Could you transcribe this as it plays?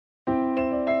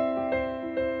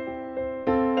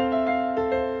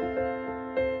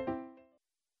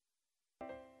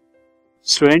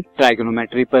Student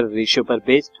trigonometry पर ratio पर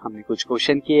based हमने कुछ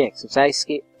क्वेश्चन किए, एक्सरसाइज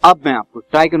किए। अब मैं आपको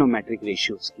ट्राइगोनोमेट्रिक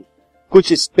रेशियोज की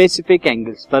कुछ स्पेसिफिक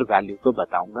एंगल्स पर वैल्यू को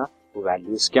बताऊंगा। वो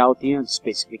वैल्यूज क्या होती हैं और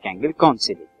स्पेसिफिक एंगल कौन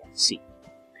से लेते हैं। सी,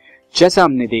 जैसा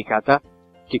हमने देखा था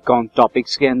कि कौन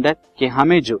टॉपिक्स के अंदर कि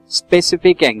हमें जो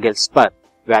स्पेसिफिक एंगल्स पर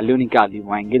वैल्यू निकाली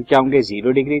वो एंगल क्या होंगे,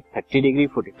 0 degree, 30 degree,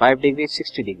 45 degree,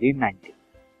 60 degree, 90।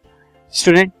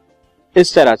 Student,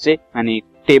 इस तरह से मैंने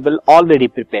टेबल ऑलरेडी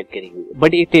प्रिपेयर करी हुई है,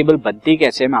 बट ये टेबल बनती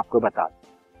कैसे मैं आपको बता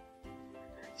दूं।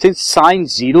 सिंस साइन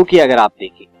 0 की अगर आप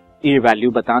देखें, ये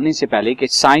वैल्यू बताने से पहले कि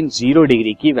साइन 0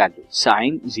 डिग्री की वैल्यू,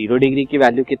 साइन 0 डिग्री की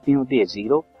वैल्यू कितनी होती है,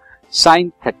 0।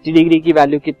 साइन 30 डिग्री की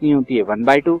वैल्यू कितनी होती है,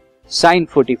 1/2। साइन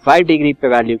 45 डिग्री पे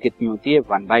वैल्यू कितनी होती है,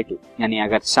 1/2। यानी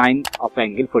अगर साइन ऑफ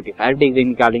एंगल 45 डिग्री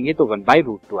निकालेंगे तो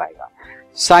 1/√2 आएगा।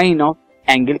 साइन ऑफ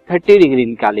एंगल 30 डिग्री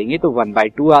निकालेंगे तो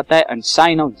 1/2 आता है, एंड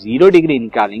साइन ऑफ 0 डिग्री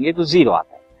निकालेंगे तो 0 आता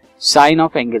है। साइन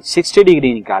ऑफ एंगल 60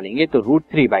 डिग्री निकालेंगे तो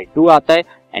 √3/2 आता है,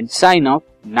 एंड साइन ऑफ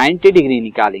 90 डिग्री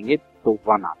निकालेंगे तो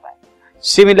 1 आता है।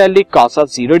 सिमिलरली कॉस ऑफ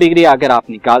 0 डिग्री अगर आप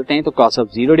निकालते हैं तो कॉस ऑफ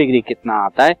 0 डिग्री कितना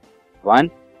आता है, 1।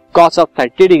 कॉस ऑफ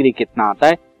 30 डिग्री कितना आता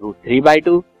है,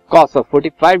 √3/2। कॉस ऑफ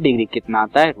 45 डिग्री कितना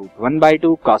आता है,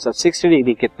 √1/2। कॉस ऑफ 60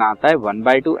 डिग्री कितना आता है,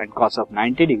 1/2, एंड कॉस ऑफ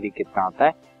 90 डिग्री कितना आता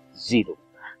है, 0।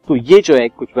 तो ये जो है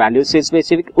कुछ वैल्यू से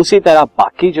स्पेसिफिक। उसी तरह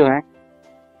बाकी जो है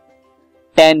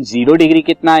tan 0 डिग्री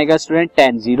कितना आएगा स्टूडेंट,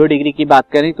 tan 0 डिग्री की बात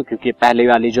करें तो क्योंकि पहले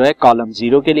वाली जो है कॉलम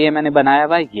 0 के लिए मैंने बनाया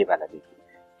हुआ है, ये वाला देखिए।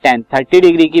 tan 30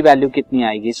 डिग्री की वैल्यू कितनी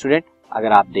आएगी स्टूडेंट,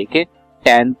 अगर आप देखें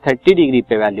tan 30 डिग्री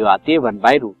पे वैल्यू आती है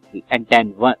 1/√3, एंड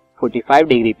tan 45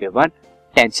 डिग्री पे 1,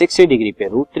 tan 60 डिग्री पे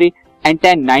 √3, एंड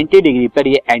tan 90 डिग्री पर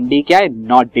ये एनडी क्या है,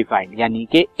 नॉट डिफाइंड, यानी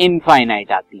कि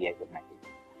इनफाइनाइट आती है।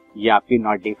 ये आपकी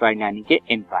नॉट डिफाइंड यानी कि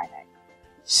इनफाइनाइट।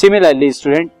 सिमिलरली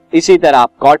स्टूडेंट, इसी तरह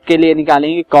आप कॉट के लिए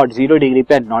निकालेंगे। कॉट 0 डिग्री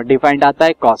पे नॉट डिफाइंड आता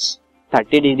है, कॉस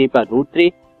 30 डिग्री पर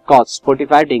 √3, कॉस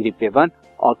 45 डिग्री पे 1,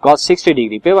 और कॉस 60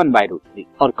 डिग्री पे 1/√3,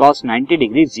 और कॉस 90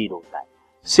 डिग्री 0 होता है।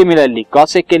 सिमिलरली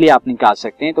कॉसेक के लिए आप निकाल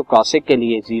सकते हैं, तो कॉसेक के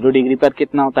लिए 0 डिग्री पर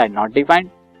कितना होता है, नॉट डिफाइंड।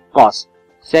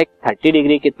 कॉसेक 30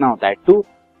 डिग्री कितना होता है, 2।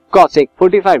 कॉसेक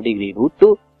 45 डिग्री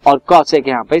 √2, और कॉसेक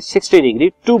यहाँ पे 60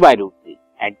 डिग्री 2/√3,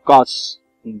 एंड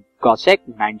कॉसेक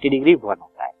 90 डिग्री 1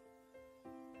 होता है।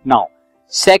 नाउ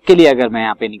सेक के लिए अगर मैं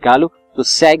यहाँ पे निकालू तो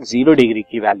सेक 0 डिग्री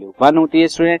की वैल्यू 1 होती है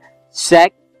स्टूडेंट।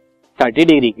 सेक 30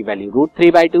 डिग्री की वैल्यू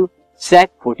 √3/2, सेक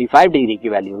 45 डिग्री की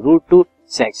वैल्यू √2,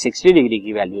 सेक 60 डिग्री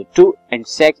की वैल्यू 2, एंड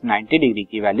सेक 90 डिग्री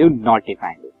की वैल्यू नॉट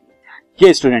डिफाइंड होती है।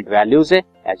 ये स्टूडेंट वैल्यूज है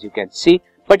as you can see,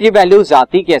 but ये वैल्यूज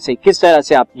आती कैसे, किस तरह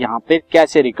से आप यहाँ पे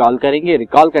कैसे रिकॉल करेंगे।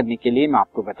 रिकॉल करने के लिए मैं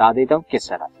आपको बता देता हूँ किस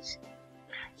तरह से।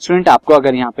 स्टूडेंट, आपको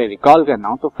अगर यहाँ पे रिकॉल करना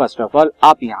हो तो फर्स्ट ऑफ ऑल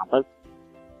आप यहाँ पर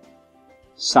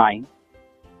sine,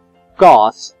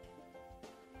 cos,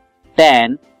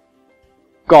 tan,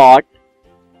 cot,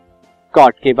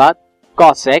 cot के बाद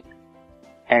कॉसेक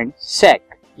एंड सेक,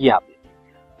 ये आप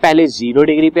पहले 0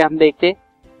 डिग्री पे हम देखते,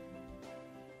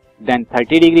 देन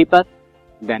 30 डिग्री पर,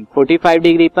 देन 45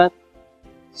 डिग्री पर,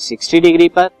 60 डिग्री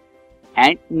पर,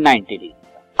 एंड 90 डिग्री।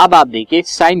 अब आप देखिए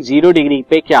साइन 0 डिग्री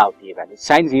पे क्या होती है वैल्यू।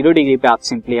 साइन 0 डिग्री पे आप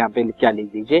सिंपली यहाँ पे क्या लिख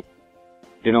दीजिए,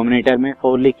 डिनोमिनेटर में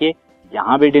 4 लिखिए,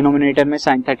 यहाँ भी डिनोमिनेटर में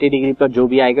साइन 30 डिग्री पर जो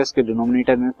भी आएगा उसके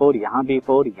डिनोमिनेटर में 4, यहाँ भी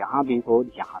 4, यहाँ भी 4,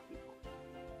 यहाँ भी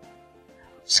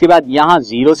 4। उसके बाद यहाँ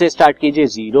 0 से स्टार्ट कीजिए,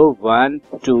 0, 1,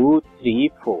 2, 3,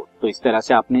 4। तो इस तरह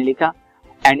से आपने लिखा,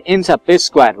 एंड इन सब पे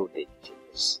स्क्वायर रूट दे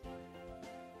दीजिए।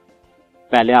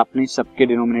 पहले आपने सबके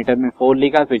डिनोमिनेटर में 4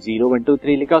 लिखा, फिर 0, 1, 2,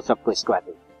 3 लिखा और सबको स्क्वायर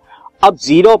रूट। अब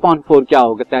 0/4 क्या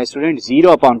होता है स्टूडेंट,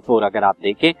 0/4 अगर आप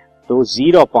देखें तो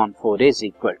 0/4 इज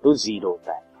इक्वल टू 0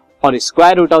 होता है, और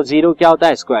स्क्वायर रूट ऑफ 0 क्या होता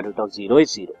है, स्क्वायर रूट ऑफ 0 इज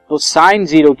 0। तो साइन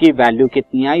 0 की वैल्यू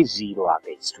कितनी आई, 0 आ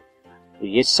गई स्टूडेंट। तो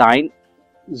ये साइन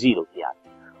 0 की आ गई।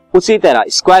 उसी तरह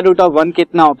स्क्वायर रूट ऑफ 1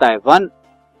 कितना होता है, 1,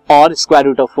 और स्क्वायर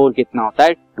रूट ऑफ 4 कितना होता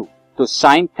है, 2। तो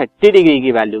साइन 30 डिग्री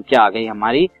की वैल्यू क्या आ गई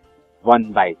हमारी,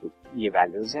 1/2। ये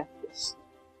वैल्यूज है।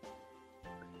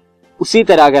 उसी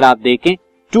तरह अगर आप देखें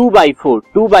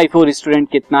 2/4 स्टूडेंट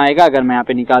कितना आएगा, अगर मैं यहाँ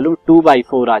पे निकालू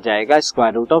 2/4 आ जाएगा,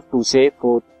 स्क्वायर रूट ऑफ 2 से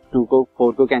 4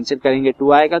 को कैंसिल करेंगे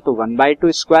 2 आएगा, तो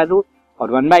 1/2 स्क्वायर रूट,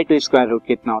 और 1/2 स्क्वायर रूट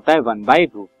कितना होता है,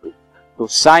 1/√2। तो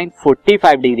साइन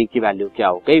 45 डिग्री की वैल्यू क्या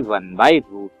हो गई,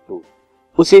 1/√2।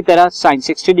 उसी तरह साइन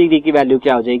 60 डिग्री की वैल्यू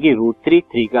क्या हो जाएगी, √3,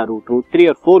 3 का रूट √3,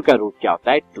 और 4 का रूट क्या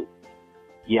होता है, 2।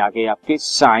 ये आ गई आपकी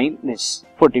sine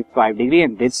 45 degree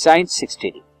and this sine 60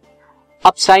 degree.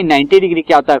 अब साइन 90 डिग्री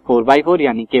क्या होता है, 4/4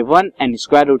 यानी कि 1, and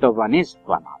square root of 1 is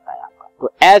 1 आता है आपका।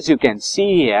 तो as you can see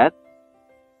here,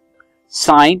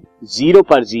 sine 0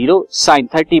 पर 0, साइन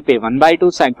 30 पे 1/2,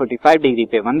 साइन 45 डिग्री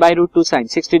पे 1/√2, साइन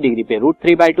 60 डिग्री पे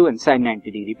 √3/2, एंड साइन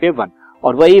 90 डिग्री पे 1।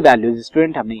 और वही वैल्यूज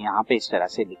स्टूडेंट हमने यहाँ पे इस तरह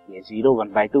से लिखी है 0,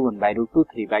 1/2, 1/√2,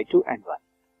 3/2 एंड 1।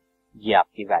 ये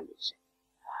आपकी वैल्यूज है।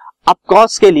 अब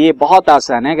कॉस के लिए बहुत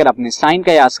आसान है, अगर आपने साइन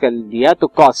का याद कर लिया तो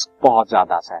कॉस बहुत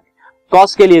ज्यादा आसान है।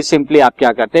 कॉस के लिए सिंपली आप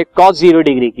क्या करते हैं, कॉस 0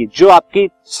 डिग्री की जो आपकी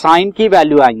साइन की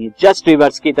वैल्यू आएगी जस्ट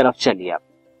रिवर्स की तरफ चलिए आप,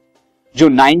 जो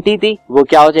 90 थी वो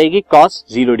क्या हो जाएगी कॉस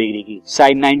 0 डिग्री की,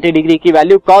 साइन 90 डिग्री की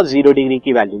वैल्यू कॉस 0 डिग्री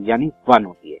की वैल्यू यानी 1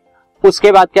 होती है।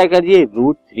 उसके बाद क्या करिए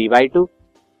 √3/2,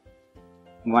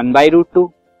 1/√2,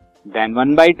 देन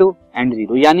 1/2 एंड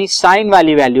 0, यानी साइन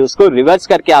वाली वैल्यूज को रिवर्स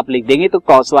करके आप लिख देंगे तो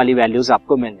कॉस वाली वैल्यूज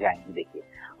आपको मिल जाएंगी। देखिए,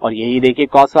 और यही देखिए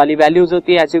कॉस वाली वैल्यूज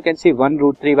होती है as you can see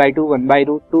 1√3/2,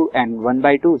 1/√2 and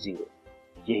 1/2, 0,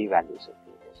 यही वैल्यूज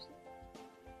होती है।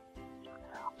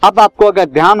 अब आपको अगर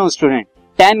ध्यान हो स्टूडेंट,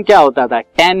 tan क्या होता था,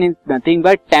 tan is nothing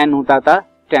but tan होता था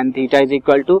tan theta is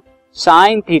equal to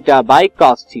sine theta by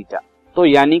cos theta. तो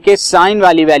यानी कि साइन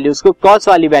वाली वैल्यूज को कॉस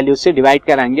वाली वैल्यूज से डिवाइड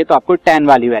कराएंगे तो आपको tan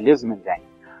वाली वैल्यूज मिल जाएंगी।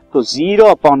 तो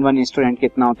 0/1 स्टूडेंट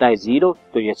कितना होता है 0,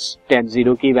 तो ये tan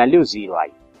 0 की वैल्यू 0 आई।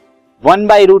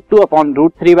 1/√2 अपॉन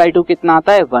 √3/2 कितना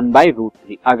आता है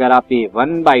 1/√3। अगर आप ये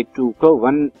 1/2 को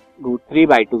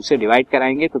 1√3/2 से डिवाइड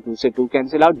कराएंगे तो 2 से 2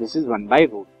 कैंसिल आउट, दिस इज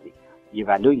 1/√3, ये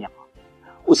वैल्यू यहाँ।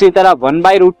 उसी तरह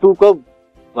 1/√2 को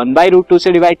 1/√2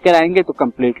 से डिवाइड कराएंगे तो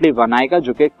कंप्लीटली 1 आएगा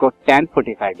जो कि tan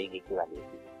 45 डिग्री की वैल्यू है।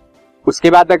 उसके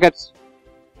बाद अगर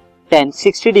tan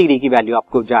 60 डिग्री की वैल्यू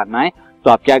आपको जानना है तो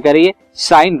आप क्या करिए,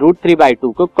 साइन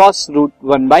 √3/2 को cos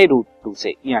 1/√2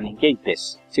 से, यानी कि दिस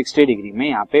 60 डिग्री में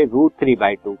यहाँ पे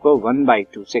 √3/2 को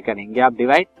 1/2 से करेंगे आप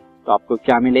डिवाइड, तो आपको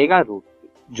क्या मिलेगा √3,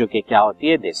 जो कि क्या होती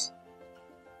है दिस।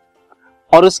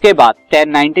 और उसके बाद tan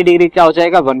 90 डिग्री क्या हो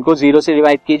जाएगा, 1 को 0 से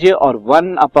डिवाइड कीजिए और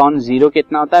 1/0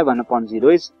 कितना होता है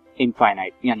 1/0 इज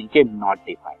इनफाइनाइट, यानी कि नॉट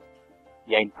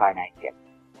डिफाइंड या इनफाइनाइट कहते हैं।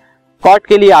 कॉट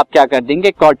के लिए आप क्या कर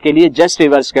देंगे, कॉट के लिए जस्ट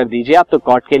रिवर्स कर दीजिए आप, तो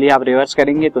कॉट के लिए आप रिवर्स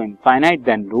करेंगे तो infinite,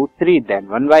 then √3, then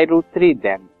 1/√3,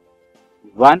 then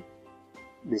 1,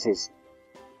 this is,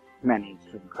 मैंने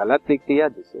गलत लिख दिया,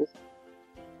 दिस इज,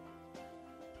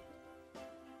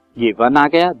 ये 1 आ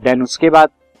गया, देन उसके बाद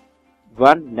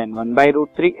 1, देन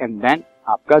 1/√3 एंड देन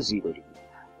आपका 0 डिग्री।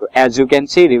 तो as you can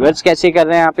see reverse कैसे कर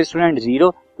रहे हैं यहाँ पे स्टूडेंट,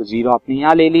 0, तो 0 आपने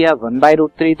यहाँ ले लिया,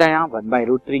 1/√3 था यहाँ,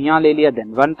 1/√3 यहाँ ले लिया,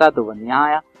 देन 1 था तो 1 यहाँ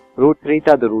आया, √3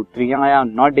 था तो √3 यहाँ आया,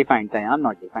 नॉट डिफाइंड था यहाँ,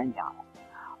 नॉट डिफाइंड यहाँ आया।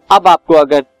 अब आपको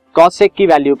अगर कॉसेक की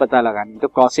वैल्यू पता लगानी तो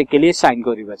कॉसेक के लिए साइन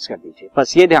को रिवर्स कर दीजिए।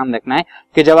 बस ये ध्यान रखना है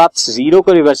कि जब आप 0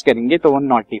 को रिवर्स करेंगे तो वो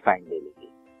नॉट डिफाइंड ले लेगी।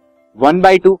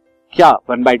 1/2 क्या,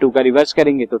 1/2 का रिवर्स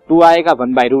करेंगे तो 2 आएगा,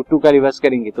 1/√2 का रिवर्स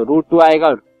करेंगे तो √2 आएगा,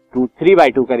 और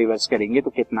 √3/2 का रिवर्स करेंगे तो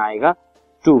कितना आएगा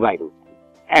 2/√3,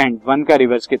 एंड 1 का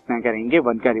रिवर्स कितना करेंगे,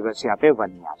 1 का रिवर्स यहाँ पे 1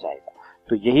 ही आ जाएगा।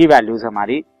 तो यही वैल्यूज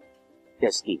हमारी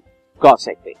इसकी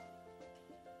कॉसेक पे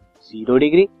 0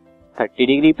 डिग्री, 30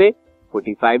 डिग्री पे,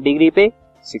 45 डिग्री पे,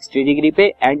 60 डिग्री पे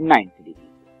एंड 90 डिग्री।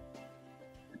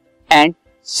 एंड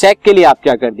सेक के लिए आप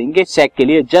क्या कर देंगे, सेक के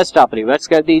लिए जस्ट आप रिवर्स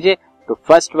कर दीजिए। तो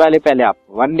फर्स्ट वाले पहले आप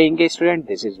 1 लेंगे स्टूडेंट,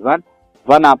 दिस इज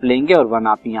 1 आप लेंगे और 1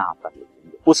 आप यहां पर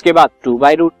लेंगे। उसके बाद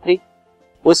 2/√3,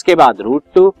 उसके बाद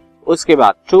 √2, उसके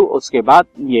बाद 2, उसके बाद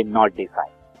ये नॉट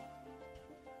डिफाइंड।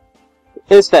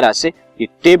 इस तरह से ये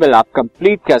टेबल आप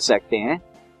कंप्लीट कर सकते हैं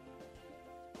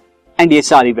एंड ये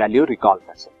सारी वैल्यू रिकॉल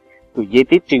कर सकते हैं। तो ये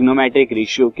थी ट्रिग्नोमेट्रिक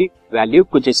रेशियो की वैल्यू,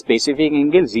 कुछ specific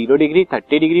angle 0 degree,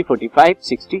 30 degree, 45,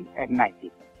 60 and 90।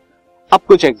 अब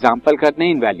कुछ एग्जांपल करने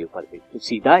हैं इन वैल्यू पर भी, तो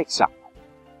सीधा example.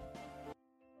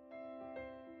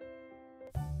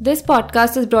 This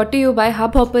podcast is brought to you bye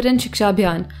hub hopper and शिक्षा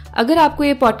अभियान। अगर आपको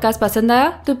ये पॉडकास्ट पसंद आया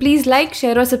तो प्लीज़ लाइक,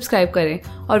 शेयर और सब्सक्राइब करें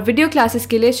और वीडियो क्लासेस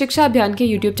के लिए शिक्षा अभियान के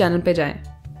YouTube चैनल पर जाएं।